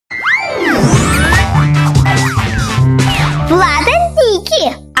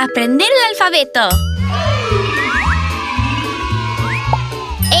aprender el alfabeto.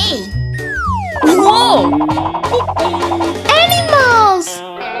 ¡Ey! ¡Wow! ¡Animals!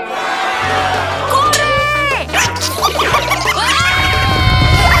 ¡Corre!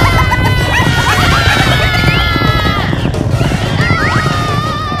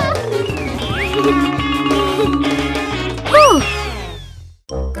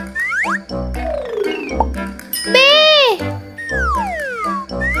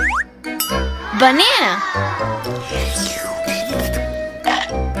 Banana.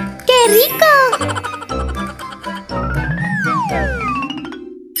 ¡Qué rico!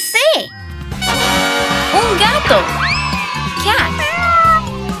 C. Un gato. Cat.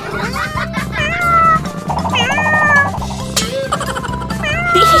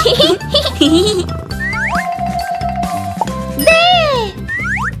 D.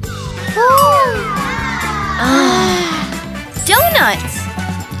 Oh. Donuts.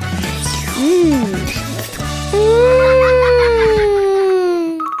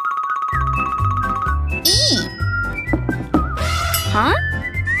 E. Huh?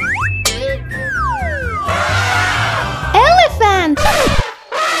 Elephant.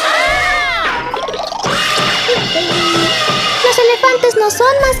 Los elefantes no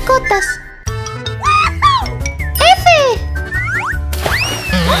son mascotas. F.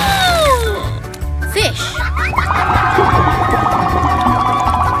 Fish.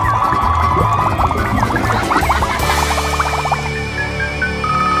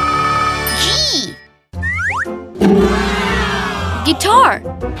 Guitar.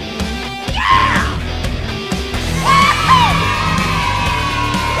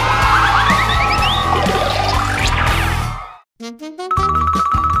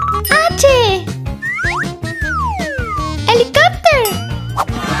 H. Helicóptero.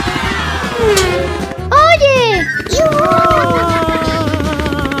 Oye.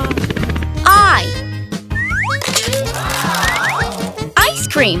 I. Ice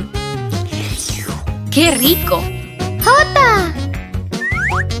cream. ¡Qué rico! J.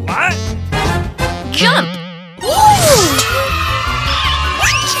 Jump.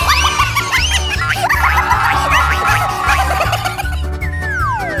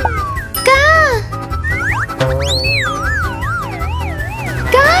 K.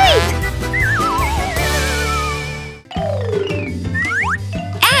 Kite.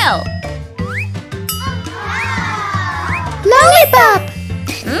 L. Lollipop.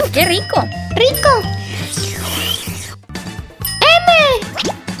 ¡Qué rico! Rico. M.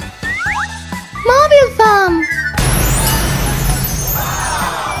 Mobile phone.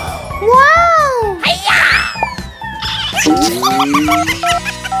 Wow.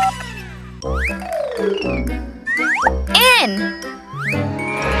 N.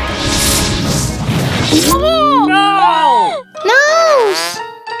 Nose.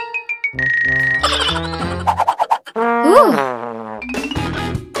 Ooh.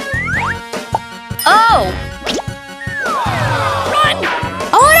 O.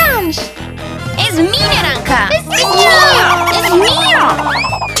 Orange. ¡Es mi naranja! ¡Es mío! ¡Es mío!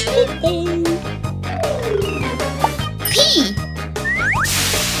 P.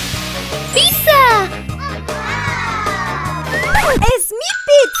 Pizza. ¡Es mi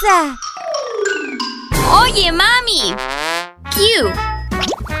pizza! ¡Oye, mami! Q.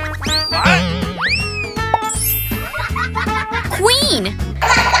 Queen.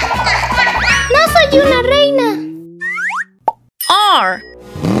 No soy una reina. R.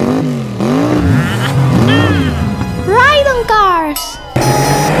 Ride on cars.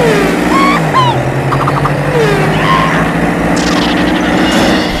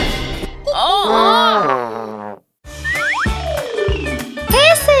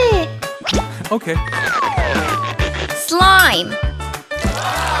 S. Okay. Slime.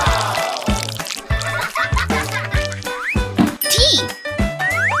 T.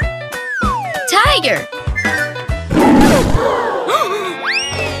 Tiger.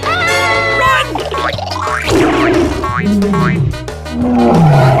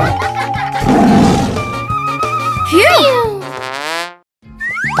 Phew.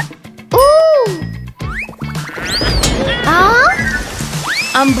 Ooh.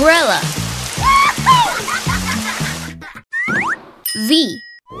 Umbrella. V.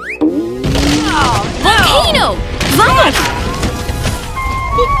 Volcano. ¡Vamos!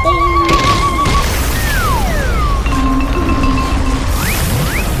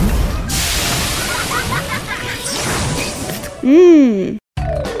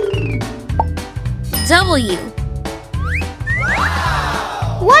 W.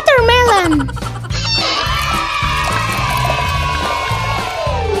 Watermelon.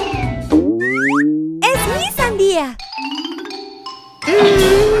 ¡Es mi sandía!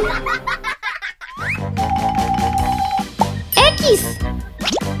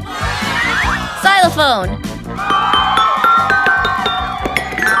 phone.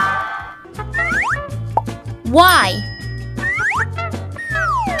 Y.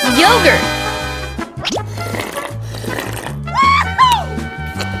 Yogurt.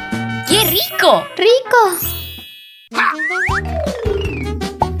 ¡Qué rico! Rico.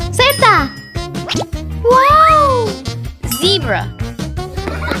 Z. ¡Wow! Zebra.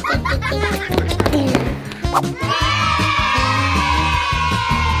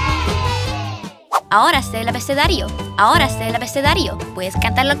 Ahora sé el abecedario. Ahora sé el abecedario. ¿Puedes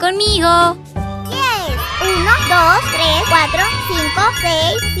cantarlo conmigo? 10. 1, 2, 3, 4, 5,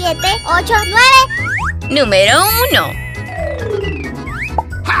 6, 7, 8, 9. Número 1.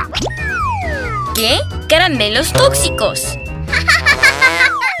 ¿Qué? Caramelos tóxicos.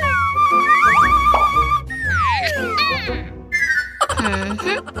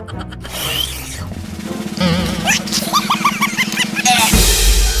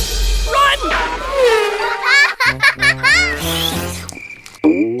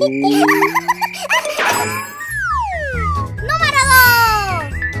 Número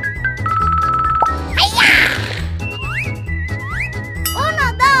 2.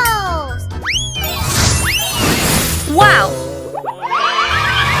 1, 2. ¡Wow!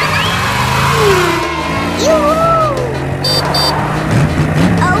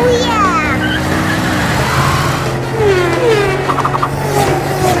 Oh yeah.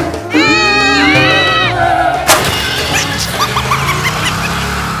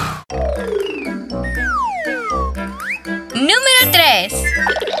 Número 3.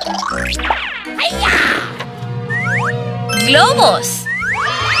 Globos.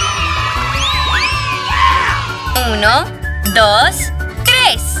 1, 2,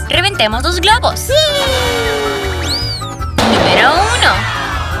 3. Reventemos los globos. Número 1.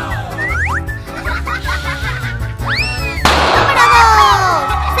 Número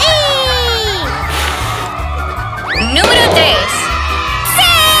 2. Sí. Número 3.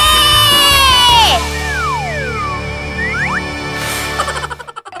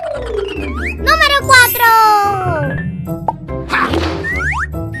 Número 4.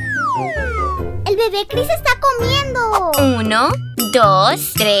 El bebé Chris está comiendo. 1,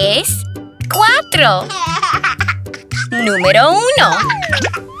 2, 3, 4. Número 1.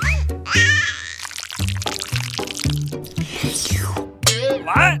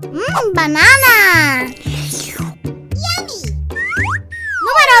 What? Banana.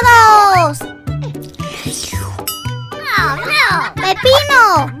 Número 2. No. Pepino.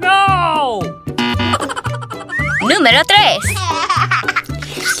 No! Número 3.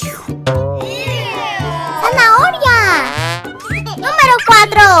 Zanahoria. Número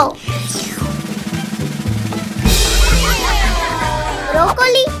 4.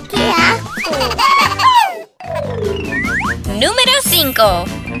 Brócoli. ¡Qué asco! Número 5.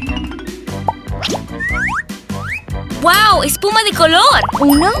 ¡Wow! ¡Espuma de color!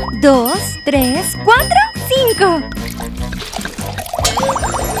 1, 2, 3, 4, 5.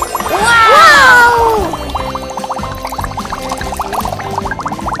 ¡Wow!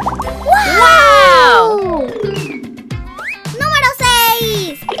 ¡Wow! Número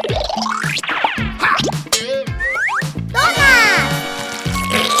 6. Donas.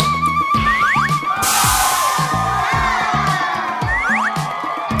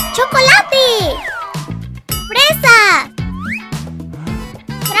 Chocolate. Fresa.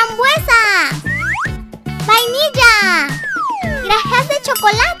 Frambuesa. Vainilla. Grajeas de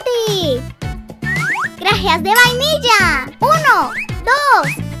chocolate. Grajeas de vainilla. 1, 2,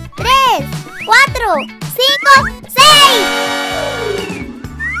 3, 4, 5,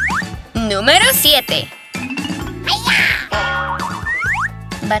 6. Número 7.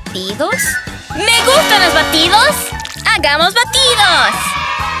 ¿Batidos? ¡Me gustan los batidos! ¡Hagamos batidos!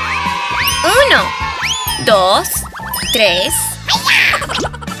 1, 2, 3,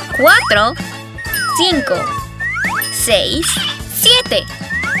 4, 5, 6, 7.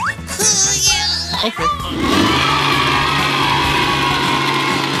 Okay.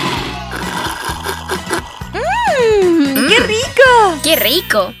 ¡Qué rico! ¡Qué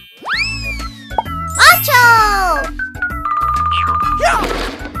rico! 8.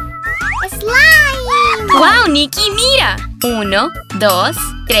 Slime. ¡Wow, Niki, mira! 1, 2,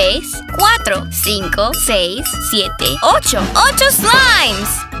 3, 4, 5, 6, 7, 8. ¡8 slimes!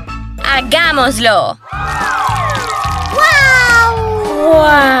 ¡Hagámoslo! ¡Wow!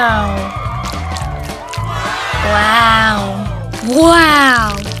 ¡Wow! ¡Wow!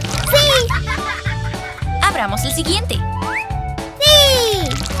 ¡Wow! Sí, Abramos el siguiente. sí.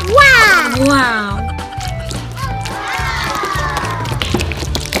 ¡Wow! ¡Wow!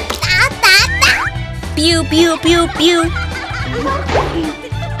 Ta, ta, ta. ¡Piu, piu, piu, piu!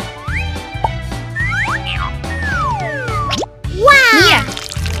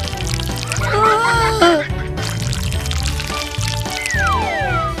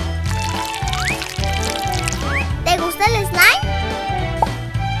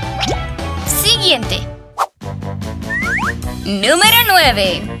 Número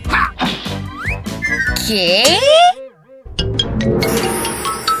 9. ¿Qué?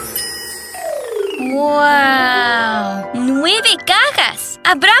 ¡Wow! 9 cajas.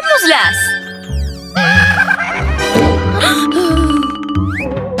 ¡Abrámoslas!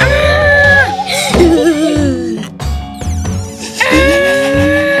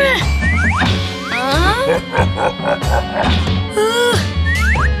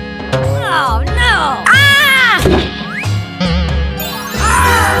 Oh, no. ¡Ah!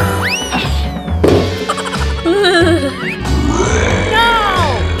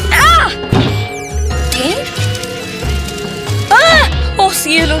 ¿Qué? ¡Ah! ¡Oh,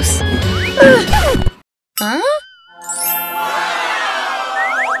 cielos! ¿Ah?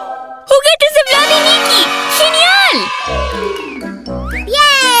 ¡Juguetes de Vlad y Niki! ¡Genial!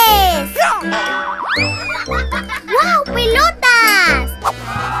 ¡10! ¡Wow! ¡Pelotas!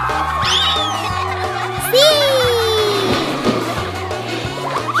 ¡Sí!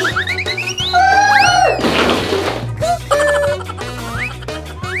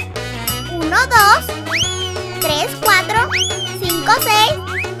 1, 2, 3, 4, 5, 6,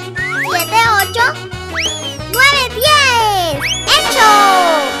 7, 8, 9, 10. ¡Hecho!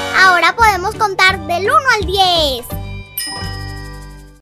 Ahora podemos contar del 1 al 10.